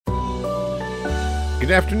Good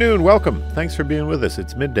afternoon. Welcome. Thanks for being with us.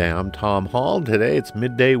 It's midday. I'm Tom Hall. Today it's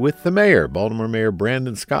midday with the mayor. Baltimore Mayor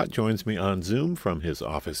Brandon Scott joins me on Zoom from his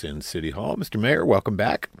office in City Hall. Mr. Mayor, welcome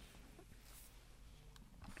back.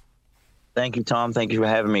 Thank you, Tom. Thank you for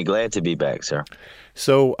having me. Glad to be back, sir.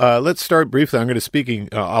 So let's start briefly.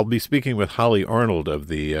 I'll be speaking with Holly Arnold of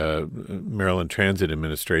the Maryland Transit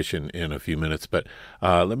Administration in a few minutes. But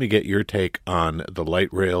let me get your take on the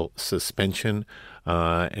light rail suspension.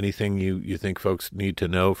 Anything you think folks need to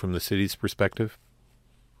know from the city's perspective?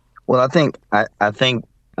 Well, I think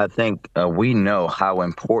we know how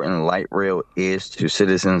important light rail is to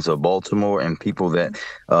citizens of Baltimore and people that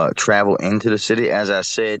travel into the city. As I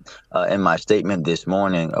said in my statement this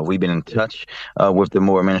morning, we've been in touch with the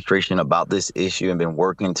Moore administration about this issue and been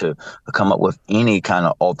working to come up with any kind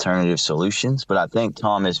of alternative solutions. But I think,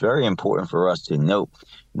 Tom, it's very important for us to note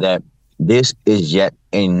that this is yet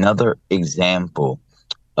another example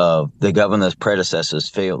of the governor's predecessor's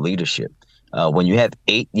failed leadership. When you have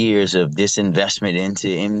 8 years of disinvestment into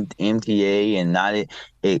MTA and not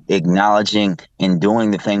acknowledging and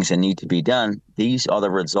doing the things that need to be done, these are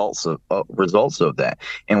the results of that.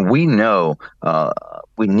 And we know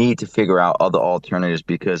we need to figure out other alternatives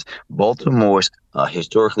because Baltimore's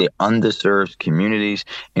historically underserved communities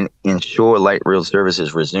and ensure light rail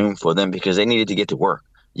services resume for them because they needed to get to work.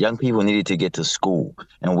 Young people needed to get to school,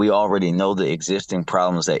 and we already know the existing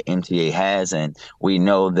problems that MTA has, and we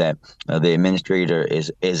know that the administrator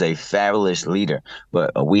is a fabulous leader,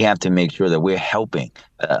 but we have to make sure that we're helping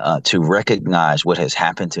to recognize what has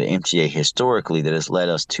happened to MTA historically that has led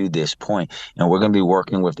us to this point. And we're going to be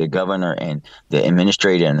working with the governor and the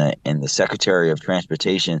administrator and the Secretary of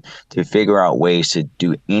Transportation to figure out ways to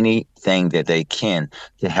do anything that they can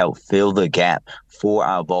to help fill the gap for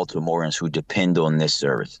our Baltimoreans who depend on this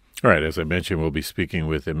service. All right. As I mentioned, we'll be speaking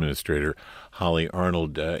with Administrator Holly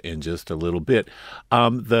Arnold in just a little bit.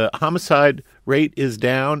 The homicide rate is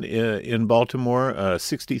down in Baltimore.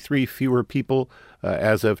 63 fewer people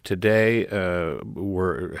as of today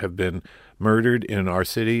have been murdered in our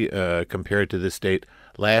city compared to this date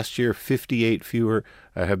last year. 58 fewer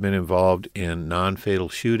have been involved in non-fatal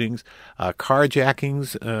shootings.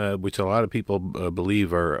 Carjackings, which a lot of people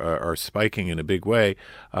believe are spiking in a big way,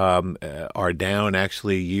 are down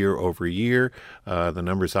actually year over year. The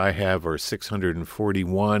numbers I have are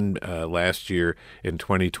 641 last year in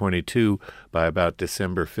 2022 by about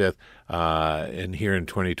December 5th. And here in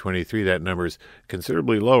 2023, that number is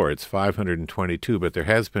considerably lower. It's 522, but there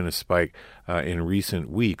has been a spike in recent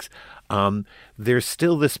weeks. There's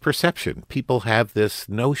still this perception. People have this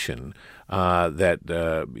notion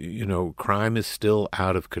that crime is still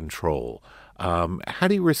out of control. How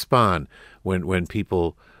do you respond when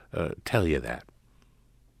people tell you that?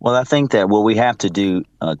 Well, I think that what we have to do,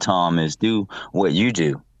 Tom, is do what you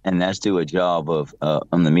do. And that's do a job of,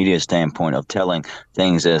 on the media standpoint, of telling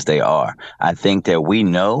things as they are. I think that we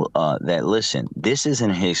know that, listen, this is an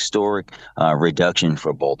historic reduction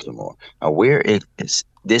for Baltimore.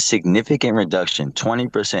 This significant reduction,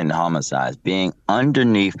 20% in homicides, being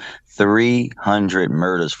underneath 300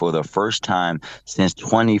 murders for the first time since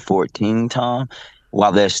 2014, Tom.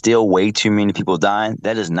 While there's still way too many people dying,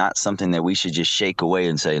 that is not something that we should just shake away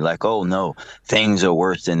and say like, oh, no, things are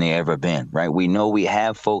worse than they ever been. Right. We know we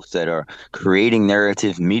have folks that are creating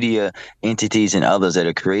narrative, media entities and others that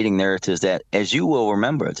are creating narratives that, as you will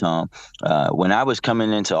remember, Tom, when I was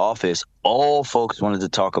coming into office, all folks wanted to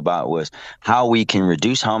talk about was how we can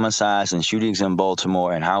reduce homicides and shootings in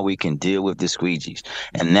Baltimore and how we can deal with the squeegees.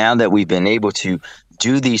 And now that we've been able to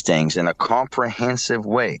do these things in a comprehensive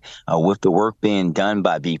way with the work being done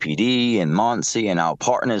by BPD and MONSE and our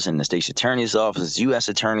partners in the state's attorney's office, U.S.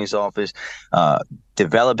 attorney's office,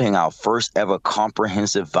 developing our first ever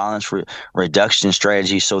comprehensive violence reduction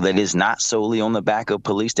strategy so that it's not solely on the back of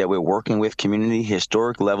police, that we're working with community,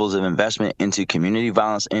 historic levels of investment into community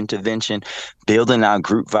violence intervention, building our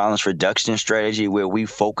group violence reduction strategy where we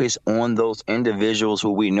focus on those individuals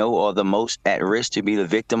who we know are the most at risk to be the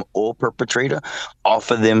victim or perpetrator,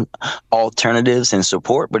 offer them alternatives and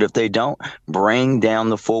support. But if they don't, bring down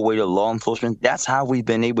the full weight of law enforcement. That's how we've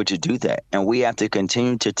been able to do that. And we have to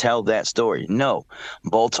continue to tell that story. No,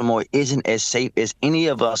 Baltimore isn't as safe as any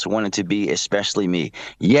of us want it to be, especially me.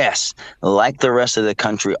 Yes, like the rest of the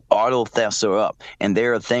country, auto thefts are up. And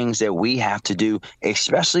there are things that we have to do,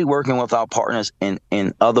 especially working with our partners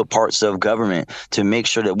in other parts of government to make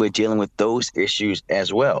sure that we're dealing with those issues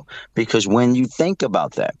as well. Because when you think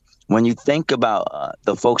about that, when you think about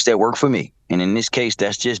the folks that work for me and in this case,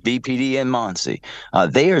 that's just BPD and Muncie.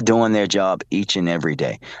 They are doing their job each and every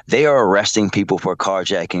day. They are arresting people for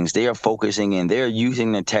carjackings. They are focusing and they're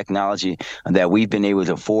using the technology that we've been able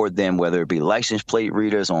to afford them, whether it be license plate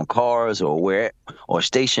readers on cars or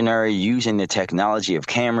stationary, using the technology of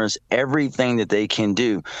cameras, everything that they can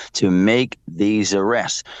do to make these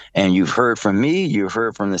arrests. And you've heard from me, you've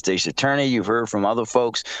heard from the state's attorney, you've heard from other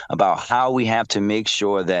folks about how we have to make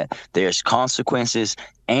sure that there's consequences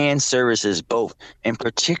and services both, and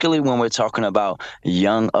particularly when we're talking about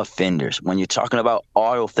young offenders, when you're talking about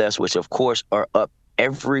auto thefts, which of course are up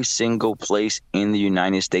every single place in the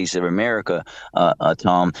United States of America,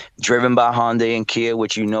 Tom, driven by Hyundai and Kia,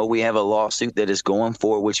 which we have a lawsuit that is going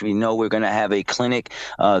for, which we know we're going to have a clinic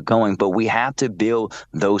going. But we have to build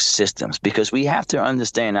those systems because we have to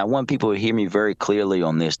understand. I want people to hear me very clearly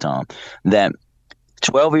on this, Tom, that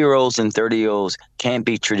 12-year-olds and 30-year-olds can't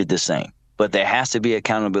be treated the same. But there has to be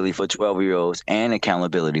accountability for 12-year-olds and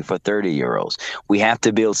accountability for 30-year-olds. We have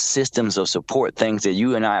to build systems of support, things that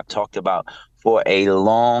you and I have talked about for a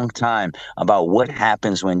long time, about what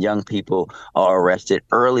happens when young people are arrested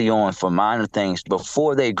early on for minor things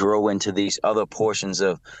before they grow into these other portions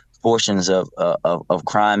of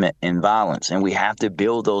crime and violence. And we have to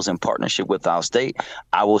build those in partnership with our state.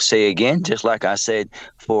 I will say again, just like I said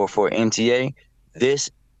for MTA,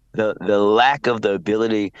 the lack of the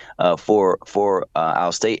ability for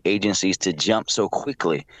our state agencies to jump so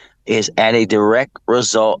quickly is at a direct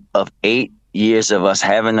result of 8 years of us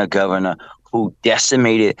having a governor who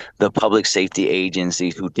decimated the public safety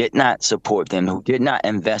agencies, who did not support them, who did not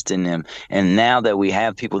invest in them. And now that we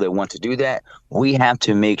have people that want to do that, we have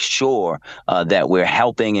to make sure that we're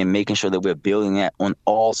helping and making sure that we're building that on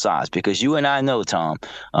all sides. Because you and I know, Tom,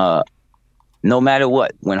 no matter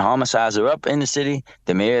what, when homicides are up in the city,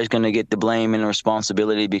 the mayor is going to get the blame and the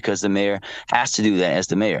responsibility because the mayor has to do that as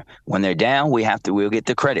the mayor. When they're down, we'll get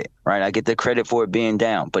the credit, right? I get the credit for it being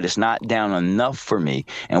down, but it's not down enough for me.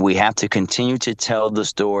 And we have to continue to tell the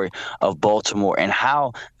story of Baltimore and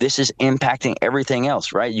how this is impacting everything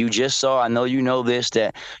else, right? You just saw, I know you know this,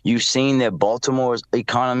 that you've seen that Baltimore's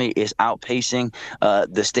economy is outpacing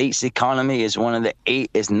the state's economy. Is one of the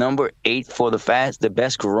is number 8 for the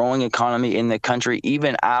best growing economy in the country.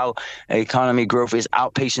 Even our economy growth is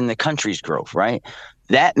outpacing the country's growth, right?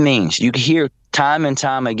 That means you hear time and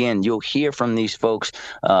time again, you'll hear from these folks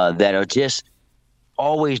that are just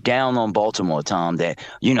always down on Baltimore, Tom, that,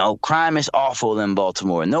 crime is awful in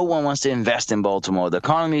Baltimore. No one wants to invest in Baltimore. The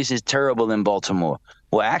economy is terrible in Baltimore.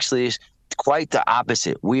 Well, actually, it's quite the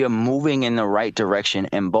opposite. We are moving in the right direction,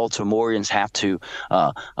 and Baltimoreans have to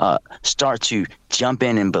start to jump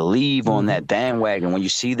in and believe on that bandwagon. When you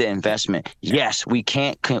see the investment, yes, we're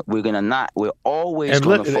always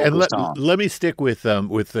going to focus on. Let me stick with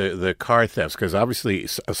the car thefts, because obviously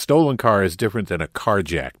a stolen car is different than a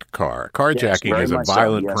carjacked car. Carjacking is a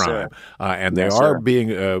violent crime, and they are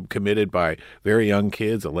being committed by very young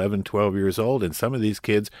kids, 11, 12 years old, and some of these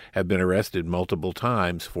kids have been arrested multiple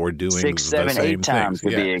times for doing 6, 7, 8 times to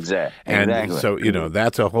be exact. And exactly. So,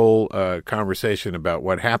 that's a whole conversation about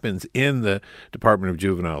what happens in the Department of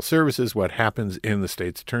Juvenile Services, what happens in the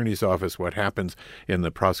state's attorney's office, what happens in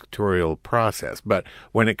the prosecutorial process. But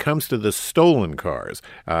when it comes to the stolen cars,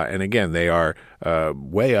 and again, they are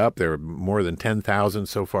way up. There are more than 10,000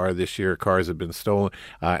 so far this year cars have been stolen,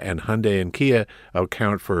 and Hyundai and Kia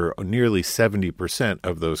account for nearly 70%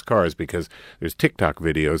 of those cars, because there's TikTok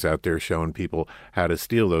videos out there showing people how to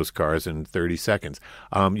steal those cars in 30 seconds.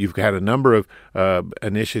 You've got a number of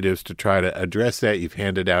initiatives to try to address that. You've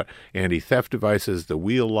handed out anti-theft devices, the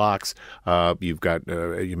wheel locks. You've got,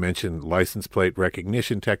 you mentioned license plate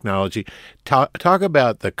recognition technology. Talk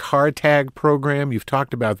about the car tag program. You've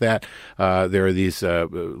talked about that. There are these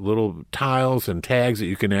little tiles and tags that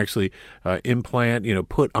you can actually implant,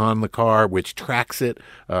 put on the car, which tracks it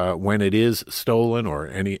when it is stolen or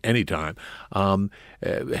any time.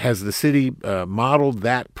 Has the city modeled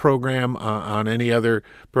that program on any other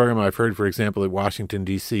program? I've heard, for example, that Washington,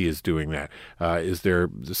 D.C. is doing that. Is there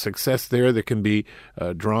success there that can be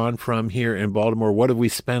drawn from here in Baltimore? What have we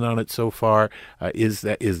spent on it so far? Is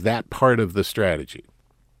that part of the strategy?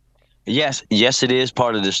 Yes, it is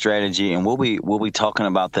part of the strategy, and we'll be talking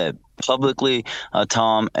about that publicly,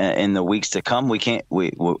 Tom, in the weeks to come. We can't.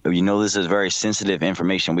 This is very sensitive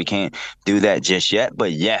information. We can't do that just yet.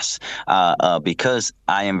 But yes, because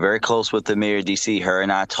I am very close with the mayor of DC. Her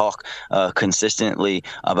and I talk consistently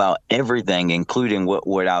about everything, including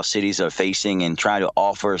what our cities are facing, and try to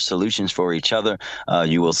offer solutions for each other.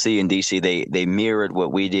 You will see in DC they mirrored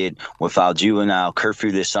what we did with our juvenile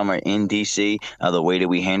curfew this summer in DC. The way that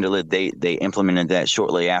we handle it, they implemented that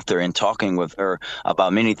shortly after. And talking with her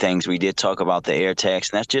about many things, We did talk about the air tax,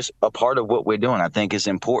 and that's just a part of what we're doing. I think it's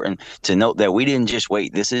important to note that we didn't just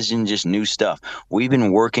wait. This isn't just new stuff. We've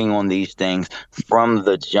been working on these things from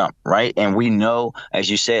the jump, right? And we know, as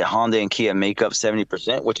you said, Honda and Kia make up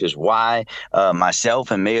 70%, which is why myself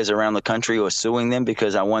and mayors around the country are suing them,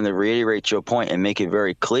 because I want to reiterate your point and make it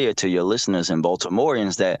very clear to your listeners and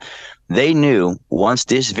Baltimoreans that they knew once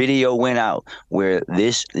this video went out where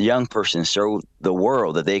this young person showed the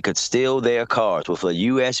world that they could steal their cars with a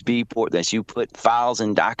USB port that you put files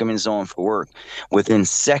and documents on for work within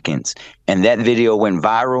seconds, and that video went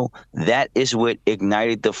viral. That is what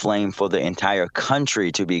ignited the flame for the entire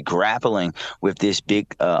country to be grappling with this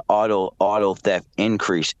big auto theft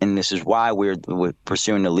increase. And this is why we're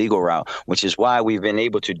pursuing the legal route, which is why we've been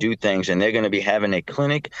able to do things. And they're going to be having a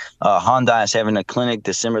clinic. Hyundai is having a clinic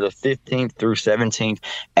December the 15th through 17th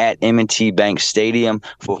at M&T Bank Stadium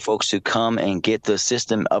for folks to come and get the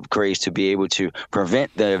system upgrades to be able to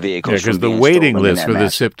prevent their vehicles. Yeah, because the waiting list for the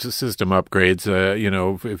system upgrades,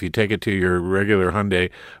 if you take it to your regular Hyundai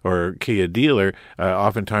or Kia dealer,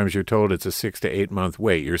 oftentimes you're told it's a 6 to 8 month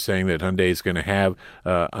wait. You're saying that Hyundai is going to have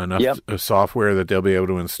enough software that they'll be able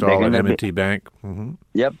to install at M&T Bank? Mm-hmm.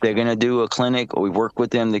 Yep, they're going to do a clinic. We work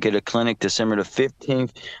with them to get a clinic December the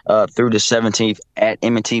 15th through the 17th at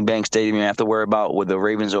M&T Bank Stadium. You don't have to worry about with the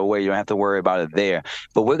Ravens are away. You don't have to worry about it there.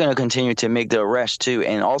 But we're going to continue to make the arrests too.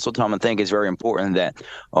 And also, Tom, I think it's very important that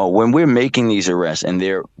when we're making these arrests, and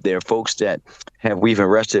they're folks that we've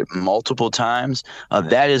arrested multiple times,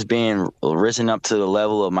 that is being risen up to the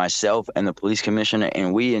level of myself and the police commissioner,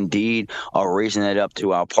 and we indeed are raising it up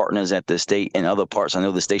to our partners at the state and other parts. I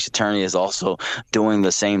know the state's attorney is also doing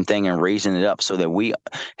the same thing and raising it up so that we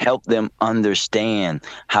help them understand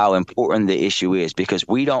how important the issue is. Because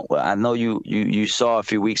I know you saw a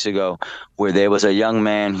few weeks ago where there was a young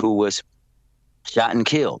man who was shot and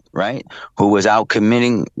killed, right? Who was out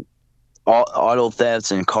committing auto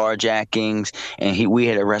thefts and carjackings, and we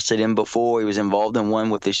had arrested him before. He was involved in one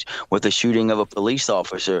with the shooting of a police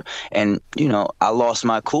officer. And I lost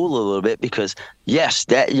my cool a little bit, because yes,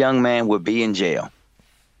 that young man would be in jail,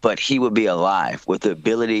 but he would be alive with the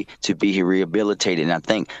ability to be rehabilitated. And I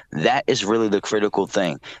think that is really the critical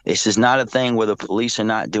thing. This is not a thing where the police are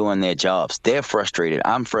not doing their jobs. They're frustrated.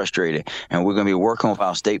 I'm frustrated. And we're going to be working with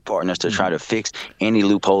our state partners to try to fix any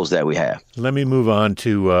loopholes that we have. Let me move on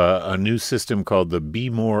to a new system called the Be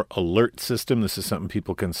More Alert system. This is something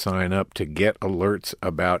people can sign up to get alerts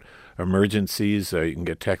about emergencies. You can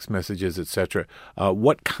get text messages, etc.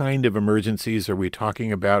 What kind of emergencies are we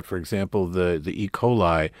talking about? For example, the E.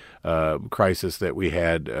 coli crisis that we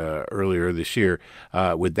had earlier this year.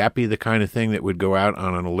 Would that be the kind of thing that would go out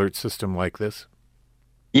on an alert system like this?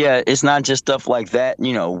 Yeah, it's not just stuff like that.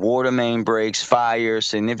 Water main breaks, fires,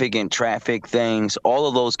 significant traffic things, all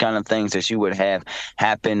of those kind of things that you would have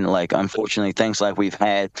happen. Like, unfortunately, things like we've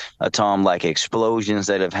had, Tom, like explosions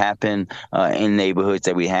that have happened in neighborhoods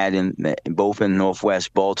that we had both in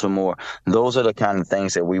Northwest Baltimore. Those are the kind of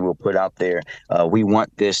things that we will put out there. We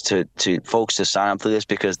want this to folks to sign up for this,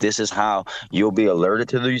 because this is how you'll be alerted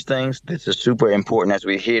to these things. This is super important as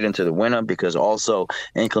we head into the winter, because also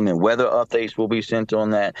inclement weather updates will be sent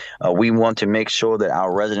on that. We want to make sure that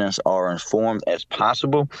our residents are informed as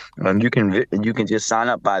possible. You can just sign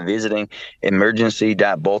up by visiting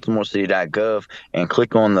emergency.baltimorecity.gov and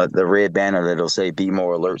click on the red banner that'll say Be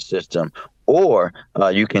More Alert System. Or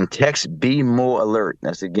you can text Be More Alert.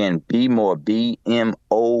 That's again Be More,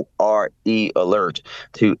 BMORE Alert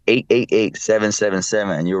to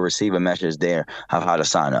 888-777, and you'll receive a message there of how to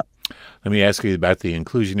sign up. Let me ask you about the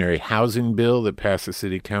inclusionary housing bill that passed the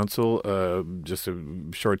city council just a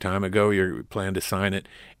short time ago. You plan to sign it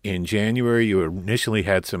in January. You initially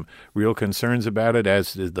had some real concerns about it,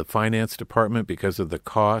 as did the finance department, because of the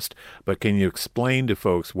cost. But can you explain to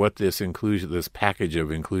folks what this package of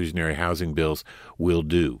inclusionary housing bills will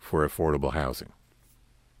do for affordable housing?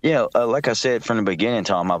 Yeah, like I said from the beginning,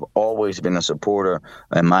 Tom, I've always been a supporter,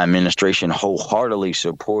 and my administration wholeheartedly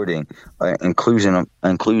supporting inclusive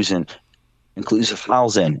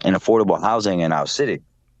housing and affordable housing in our city.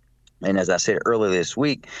 And as I said earlier this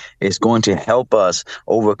week, it's going to help us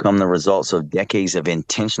overcome the results of decades of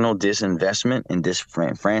intentional disinvestment and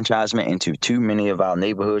disenfranchisement into too many of our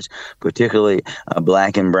neighborhoods, particularly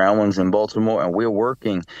black and brown ones in Baltimore. And we're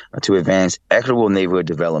working to advance equitable neighborhood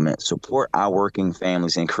development, support our working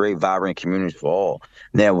families, and create vibrant communities for all.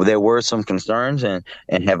 Now, there were some concerns and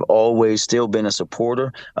have always still been a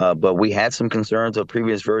supporter, but we had some concerns of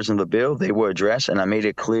previous versions of the bill. They were addressed, and I made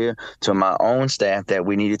it clear to my own staff that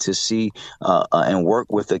we needed to see see and work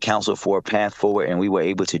with the council for a path forward, and we were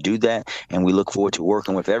able to do that. And we look forward to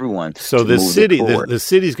working with everyone So to move it forward. the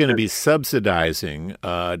city's going to be subsidizing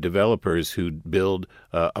developers who build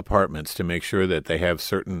apartments to make sure that they have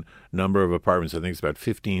certain number of apartments. I think it's about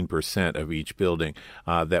 15% of each building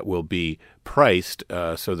that will be priced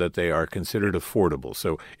so that they are considered affordable.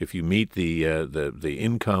 So if you meet the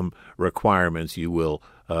income requirements, you will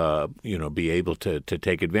be able to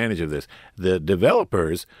take advantage of this. The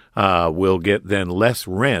developers will get then less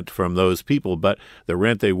rent from those people, but the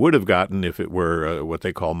rent they would have gotten if it were what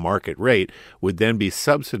they call market rate would then be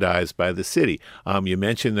subsidized by the city. You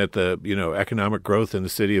mentioned that the economic growth in the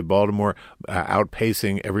city of Baltimore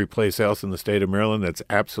outpacing every place else in the state of Maryland. That's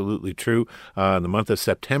absolutely true. In the month of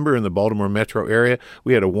September in the Baltimore metro area,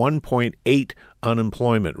 we had a 1.8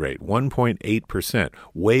 unemployment rate, 1.8%,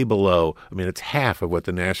 way below. I mean, it's half of what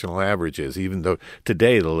the national average is, even though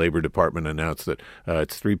today the Labor Department announced that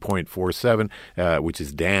it's 3.47, which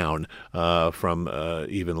is down from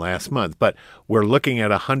even last month. But we're looking at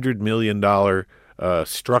 $100 million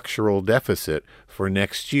structural deficit for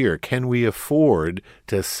next year. Can we afford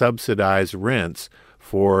to subsidize rents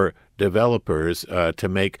for developers to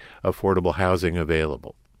make affordable housing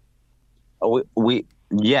available? We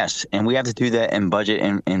Yes, and we have to do that in budget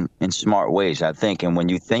in smart ways, I think. And when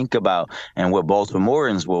you think about, and what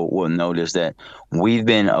Baltimoreans will notice, that we've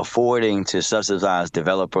been affording to subsidize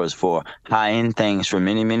developers for high-end things for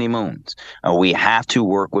many, many moons. We have to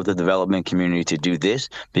work with the development community to do this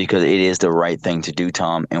because it is the right thing to do,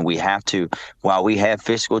 Tom. And we have to, while we have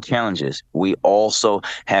fiscal challenges, we also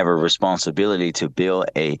have a responsibility to build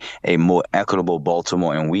a more equitable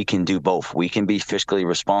Baltimore. And we can do both. We can be fiscally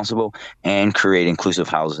responsible and create inclusive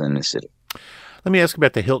housing in the city. Let me ask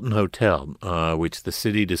about the Hilton Hotel, which the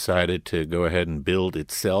city decided to go ahead and build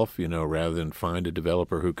itself, rather than find a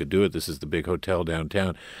developer who could do it. This is the big hotel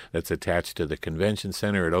downtown that's attached to the convention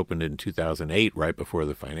center. It opened in 2008, right before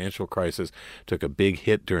the financial crisis, took a big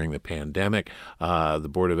hit during the pandemic. The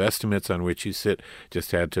Board of Estimates on which you sit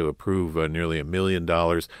just had to approve nearly $1 million.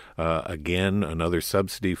 Again, another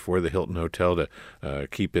subsidy for the Hilton Hotel to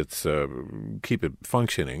keep it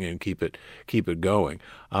functioning and keep it going.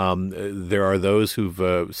 There are those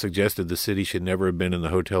who've suggested the city should never have been in the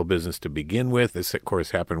hotel business to begin with. This, of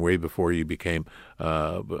course, happened way before you became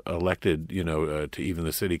elected, to even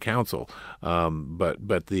the city council.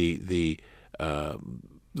 But the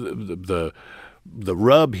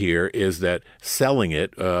rub here is that selling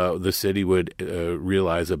it, the city would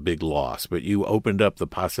realize a big loss. But you opened up the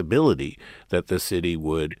possibility that the city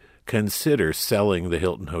would consider selling the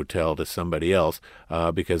Hilton Hotel to somebody else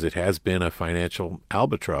because it has been a financial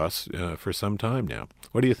albatross for some time now.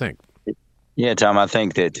 What do you think? Yeah, Tom, I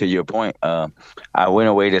think that to your point, I went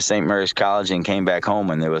away to St. Mary's College and came back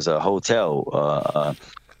home, and there was a hotel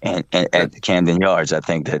and at the Camden Yards. I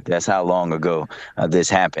think that's how long ago this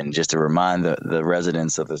happened, just to remind the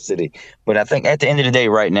residents of the city. But I think at the end of the day,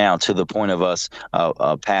 right now, to the point of us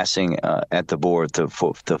passing at the board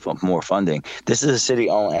for more funding, this is a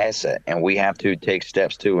city-owned asset, and we have to take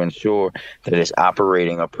steps to ensure that it's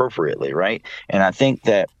operating appropriately, right? And I think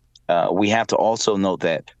that we have to also note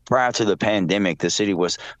that prior to the pandemic, the city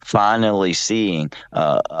was finally seeing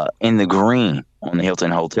in the green on the Hilton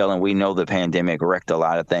Hotel, and we know the pandemic wrecked a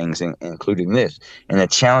lot of things, including this. And the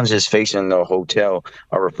challenges facing the hotel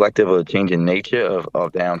are reflective of the changing nature of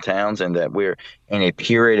downtowns, and that we're in a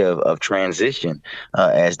period of transition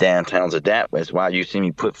as downtowns adapt. That's why you see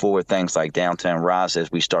me put forward things like Downtown Rise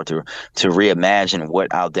as we start to reimagine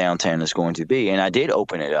what our downtown is going to be. And I did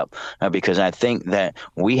open it up because I think that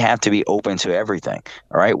we have to be open to everything,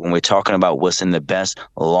 all right? When we're talking about what's in the best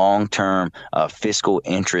long-term fiscal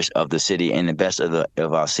interest of the city and the best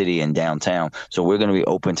of our city and downtown. So we're going to be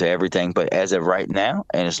open to everything. But as of right now,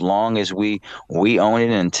 and as long as we own it,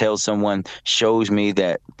 until someone shows me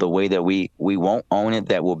that the way that we won't own it,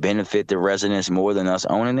 that will benefit the residents more than us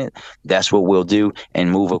owning it, that's what we'll do and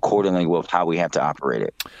move accordingly with how we have to operate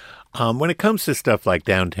it. When it comes to stuff like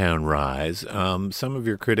Downtown Rise, some of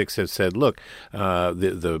your critics have said, look,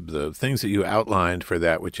 the things that you outlined for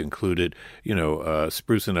that, which included,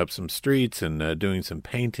 sprucing up some streets and doing some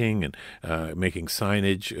painting and making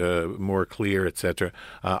signage more clear, et cetera,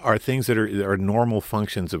 are things that are normal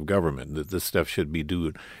functions of government. That this stuff should be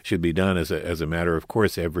done as a matter of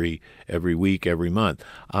course every week, every month.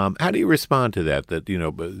 How do you respond to that? That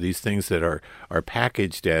these things that are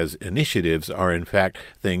packaged as initiatives are in fact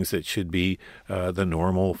things that should be the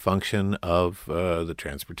normal function of the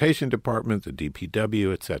transportation department, the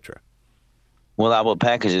DPW, et cetera. Well, I will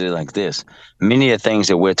package it like this. Many of the things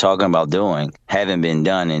that we're talking about doing haven't been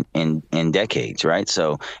done in decades, right?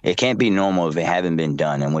 So it can't be normal if it haven't been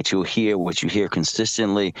done. And what you hear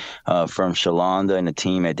consistently from Shalonda and the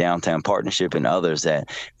team at Downtown Partnership and others, that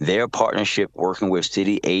their partnership working with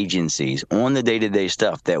city agencies on the day-to-day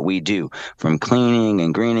stuff that we do, from cleaning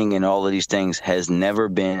and greening and all of these things, has never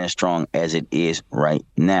been as strong as it is right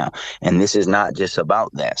now. And this is not just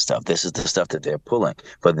about that stuff. This is the stuff that they're pulling.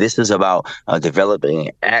 But this is about developing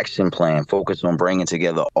an action plan focused on bringing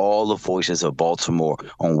together all the voices of Baltimore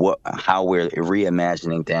on how we're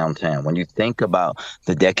reimagining downtown. When you think about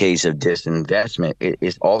the decades of disinvestment,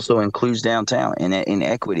 it also includes downtown and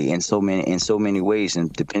inequity in so many ways,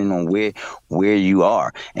 and depending on where you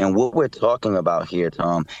are. And what we're talking about here,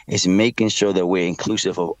 Tom, is making sure that we're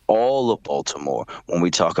inclusive of all of Baltimore when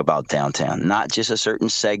we talk about downtown, not just a certain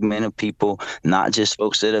segment of people, not just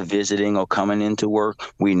folks that are visiting or coming into work.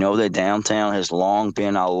 We know that downtown has long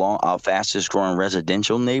been our fastest growing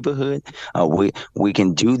residential neighborhood. We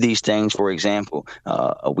can do these things. For example,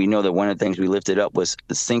 we know that one of the things we lifted up was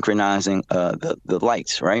synchronizing the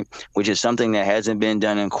lights, right? Which is something that hasn't been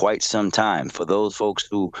done in quite some time. For those folks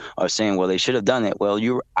who are saying, well, they should have done it. Well,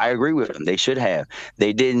 I agree with them. They should have.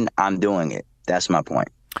 They didn't. I'm doing it. That's my point.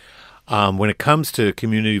 When it comes to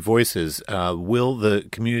community voices, will the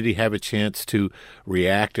community have a chance to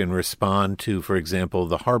react and respond to, for example,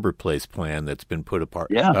 the Harbor Place plan that's been put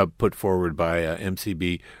forward by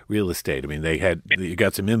MCB Real Estate? I mean, you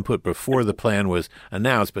got some input before the plan was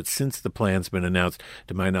announced, but since the plan's been announced,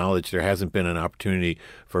 to my knowledge, there hasn't been an opportunity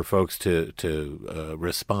for folks to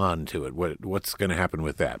respond to it. What's going to happen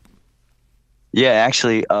with that? Yeah,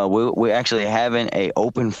 actually, we're actually having a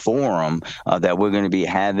open forum that we're going to be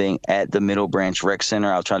having at the Middle Branch Rec Center.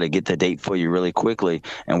 I'll try to get the date for you really quickly,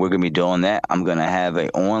 and we're going to be doing that. I'm going to have an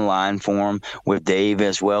online forum with Dave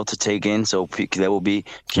as well to take in, so there will be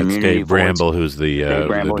community. That's Dave Bramble, who's the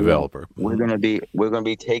developer. We're going to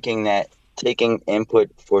be taking input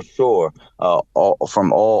for sure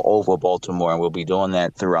from all over Baltimore, and we'll be doing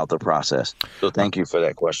that throughout the process. So thank you for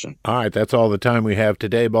that question. All right, that's all the time we have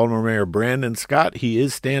today. Baltimore Mayor Brandon Scott, he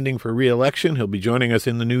is standing for re-election. He'll be joining us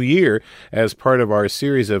in the new year as part of our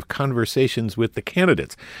series of conversations with the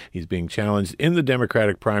candidates. He's being challenged in the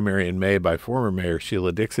Democratic primary in May by former Mayor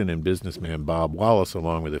Sheila Dixon and businessman Bob Wallace,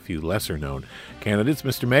 along with a few lesser-known candidates.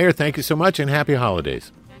 Mr. Mayor, thank you so much, and happy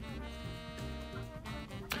holidays.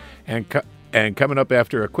 And coming up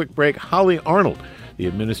after a quick break, Holly Arnold, the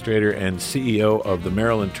administrator and CEO of the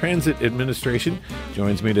Maryland Transit Administration,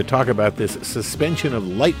 joins me to talk about this suspension of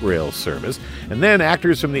light rail service. And then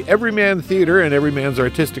actors from the Everyman Theater and Everyman's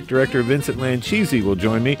artistic director, Vincent Lancisi, will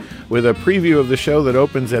join me with a preview of the show that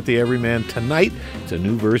opens at the Everyman tonight. It's a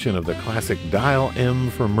new version of the classic Dial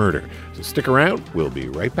M for Murder. So stick around. We'll be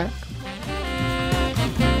right back.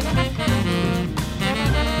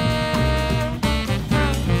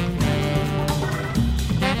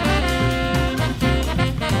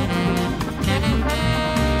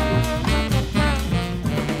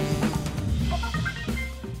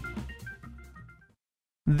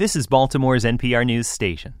 This is Baltimore's NPR News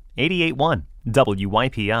Station, 88.1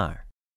 WYPR.